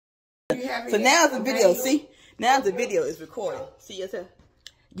So now the video, see? Now the video is recording. See yourself?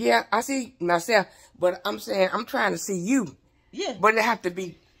 Yeah, I see myself, but I'm saying I'm trying to see you. Yeah. But it have to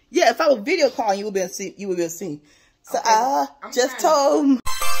be. Yeah, if I was video calling, you would be able to see. So okay. I just told.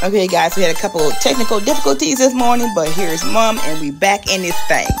 Okay, guys, we had a couple of technical difficulties this morning, but here's Mom, and we back in this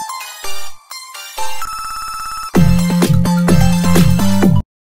thing.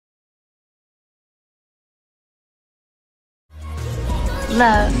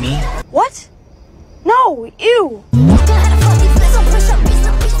 Love. Me? What? No, ew. Yeah,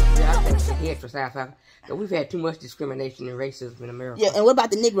 I think it's the head for South Africa. We've had too much discrimination and racism in America. Yeah, and what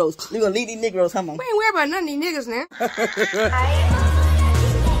about the Negroes? We're going to leave these Negroes, come on. We ain't worried about none of these niggas now.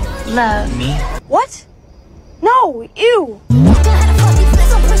 Love. Me? What? No, ew.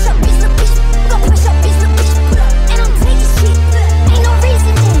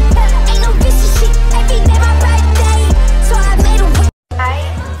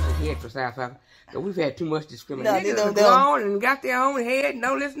 For South Africa. We've had too much discrimination. No, they go on and got their own head and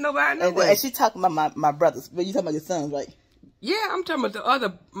don't listen to nobody. No way. And she talking about my brothers, but you talking about your sons, right? Yeah, I'm talking about the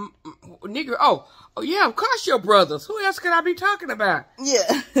other nigger. Oh, yeah, of course your brothers. Who else could I be talking about?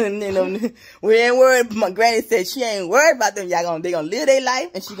 Yeah, and we ain't worried. My granny said she ain't worried about them. They gonna live their life,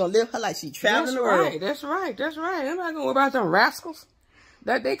 and she gonna live her life. She traveling the world. That's right. I'm not gonna worry about them rascals.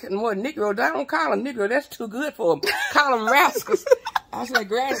 That they can more Negro. I don't call them Negro. That's too good for them. Call them rascals. I said,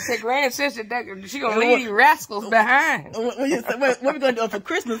 Granny says that she gonna leave these rascals behind. What we gonna do for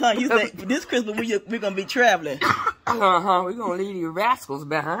Christmas, huh? You say this Christmas we gonna be traveling. We gonna leave these rascals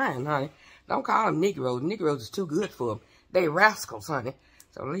behind, honey. Don't call them Negroes. Negroes is too good for them. They rascals, honey.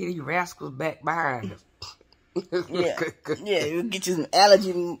 So leave these rascals back behind us. Yeah, we'll get you some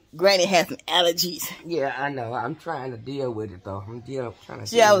allergies. Granny has some allergies. Yeah, I know. I'm trying to deal with it though.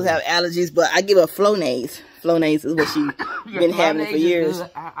 She always have allergies, but I give her Flonase. Flonase is what she been having for years.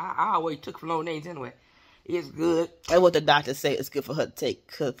 I always took Flonase anyway. It's good. That's what the doctor say. It's good for her to take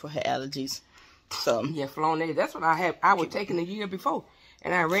for her allergies. So yeah, Flonase. That's what I was taking the year before.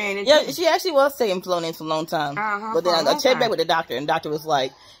 And I ran into she actually was taking Flonase for a long time. But then I checked back with the doctor, and the doctor was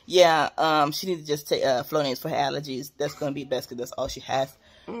like, yeah, she needs to just take Flonase for her allergies. That's going to be best because that's all she has.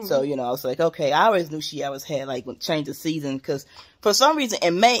 So, I was like, okay, I always knew she always had, like, change the season because for some reason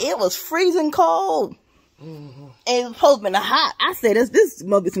in May, it was freezing cold. And it was supposed to be hot. I said, this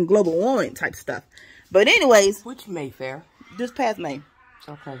must be some global warming type stuff. But anyways. Which Mayfair? This past May.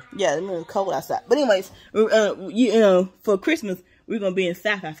 Okay. Yeah, it was cold outside. But anyways, for Christmas, we're going to be in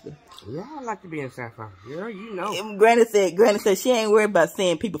South Africa. Yeah, I'd like to be in South Africa. Girl, you know. And Granny said she ain't worried about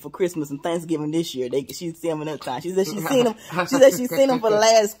seeing people for Christmas and Thanksgiving this year. She's seen them another time. She said she's seen them. She said she's seen them for the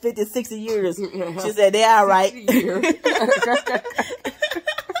last 50, 60 years. She said they all right. Yeah,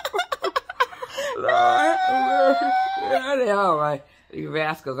 they all right. The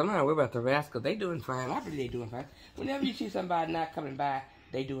rascals. I'm not worried about the rascals. They doing fine. I believe they doing fine. Whenever you see somebody not coming by,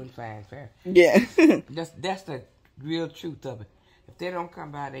 they doing fine. Fair. Yeah. That's the real truth of it. If they don't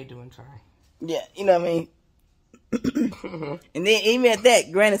come by, they doing fine. Yeah, you know what I mean? And then even at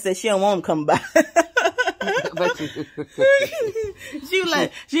that, Granny said she don't want them coming by.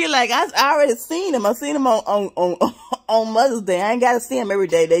 she like, I already seen them. I seen them on Mother's Day. I ain't got to see them every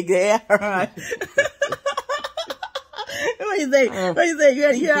day. They get all right. What you say?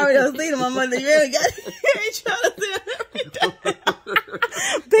 You already seen them on Mother's Day. You ain't trying to see them every day.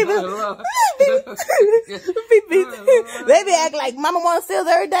 People, they be act like Mama want to see us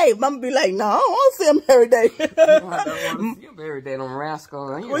every day. Mama be like, no, I don't want to see them every day. I don't want to see them every day, them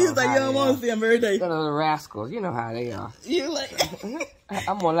rascals. What you say? You don't want to see them every day? Them rascals, you know how they are. You like?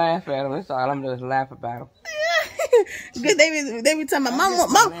 I'm gonna laugh at them. That's all. I'm just laugh about them. Because they be talking about Mama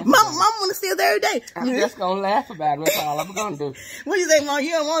want to see us every day. I'm just gonna laugh about them. That's all I'm gonna do. What you say, Mom?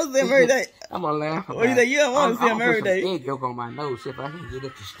 You don't want to see them every day. I'm gonna laugh about it. What you say? You don't want to see them every day. I'm joke on my nose if I can get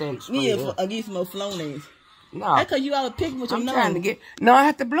it to stand straight. Yeah, I'll give you some more Flonase. No. That's because you always picking with your nose. I'm trying to get. No, I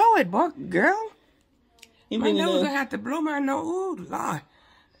have to blow it, girl. My nose, I have to blow my nose. Ooh, Lord.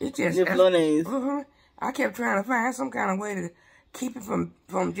 It's just. Flonase. I kept trying to find some kind of way to keep it from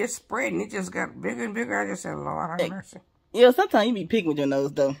just spreading. It just got bigger and bigger. I just said, Lord, have mercy. Yeah, sometimes you be picking with your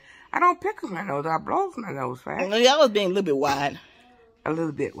nose, though. I don't pick with my nose. I blow with my nose fast. Yeah, I was being a little bit wide. A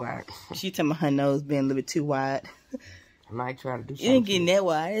little bit wide. She told me her nose being a little bit too wide. I might try to do something. You ain't getting that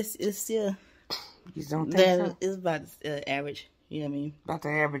wide. It's still. You don't think so? It's about average. You know what I mean? About the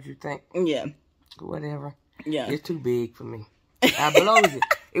average, you think? Yeah. Whatever. Yeah. It's too big for me. I blowed it.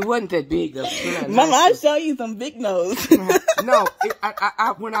 It wasn't that big. Mama, I'll show you some big nose. No,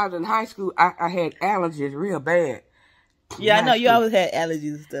 when I was in high school, I had allergies real bad. Yeah, I know you always had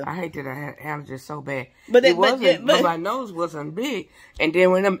allergies and stuff. I hate that I had allergies so bad. But but my nose wasn't big. And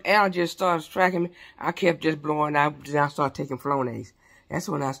then when them allergies started striking me, I kept just blowing out. Then I started taking Flonase. That's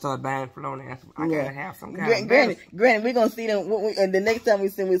when I started buying Flonase. I gotta have some kind of Granny, we're gonna see them. And the next time we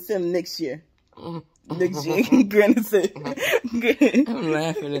see them next year. Next year, Granny said. I'm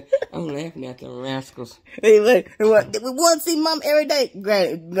laughing at the rascals. Hey, look, we want to see Mom every day.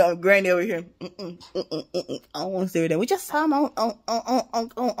 Granny over here. I don't want to see every day. We just saw him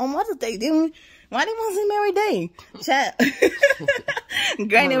on Mother's Day, didn't we? Why do you want to see him every day? Child.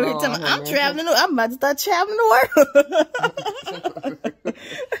 Granny over here telling me, I'm traveling. I'm about to start traveling the world.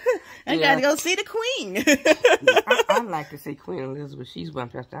 I gotta go see the Queen. I'd like to see Queen Elizabeth. She's one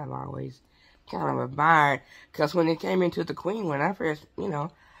person I've always kind of admired, because when it came into the Queen, when I first,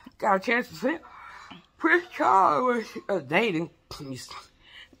 got a chance to see Prince Charles was dating.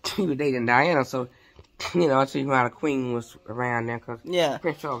 He was dating Diana, so I see why the Queen was around there, because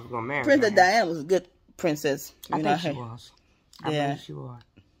Prince Charles was gonna marry Princess Diana was a good princess. I think she was. I believe she was.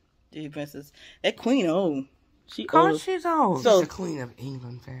 Yeah, princess. That Queen old. She's old. She's the Queen of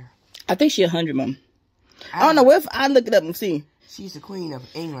England, fair. I think she's 100, Mom. I don't know. What if I look it up and see? She's the Queen of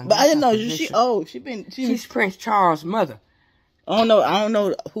England. But I didn't know she old. She's Prince Charles' mother. I don't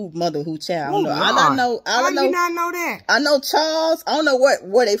know who mother, who child. I don't know. How do you not know that? I know Charles. I don't know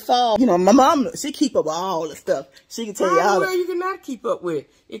where they fall. My mom, she keep up with all the stuff. She can tell you all. You cannot keep up with.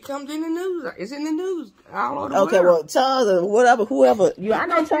 It comes in the news. It's in the news all over the world. Okay, well, Charles or whatever, whoever. I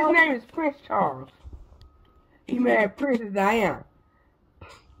know his name is Prince Charles. He married Princess Diana.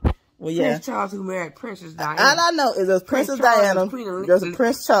 Well, yeah. Prince Charles who married Princess Diana. All I know is there's Princess Diana, there's a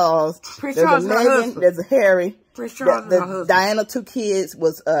Prince Charles, there's a Meghan, there's a Harry. Prince Charles is her husband. Diana, 2 kids,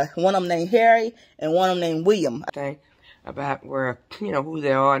 was one of them named Harry and one of them named William. I think about where, who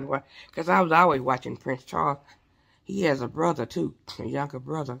they are and what, because I was always watching Prince Charles. He has a brother too, a younger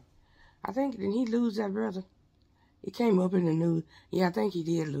brother. I think, didn't he lose that brother? It came up in the news. Yeah, I think he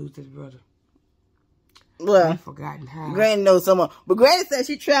did lose his brother. Well, I've forgotten how. Granny knows someone, but Granny said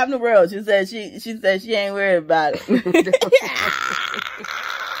she traveling the world. She said she ain't worried about it. Who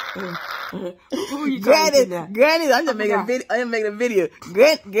are you talking to? Granny, I'm just making a video. I'm making a video.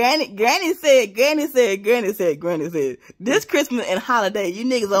 Granny said, this Christmas and holiday, you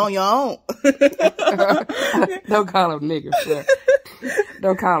niggas are on your own. Don't call them niggas, sir.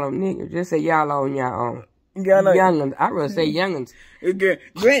 Don't call them niggas. Just say y'all on your own. Youngins. I would say youngins. Granny,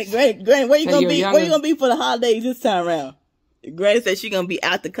 where you gonna be? Where you gonna be for the holidays this time around? Granny said she gonna be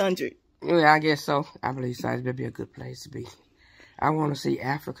out the country. Yeah, I guess so. I believe so. It'd be a good place to be. I want to see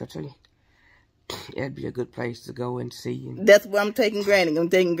Africa too. It'd be a good place to go and see. That's where I'm taking Granny. I'm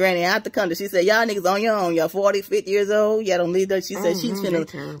taking Granny out the country. She said, y'all niggas on your own. Y'all 40, 50 years old. Y'all don't leave that. She said she's gonna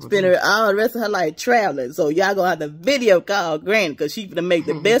spend all the rest of her life traveling. So y'all gonna have to video call Granny because she's gonna make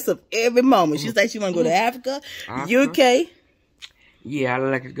the best of every moment. She said she wanna go to Africa, UK. Yeah, I'd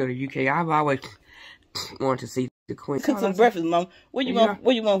like to go to UK. I've always wanted to see the Queen. Cook some breakfast, Mom. Where you want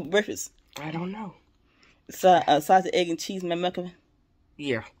for breakfast? I don't know. Sausage, egg, and cheese, McMuffin.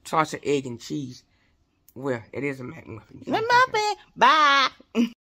 Yeah, sausage, egg, and cheese. Well, it is a McMuffin. McMuffin. Bye.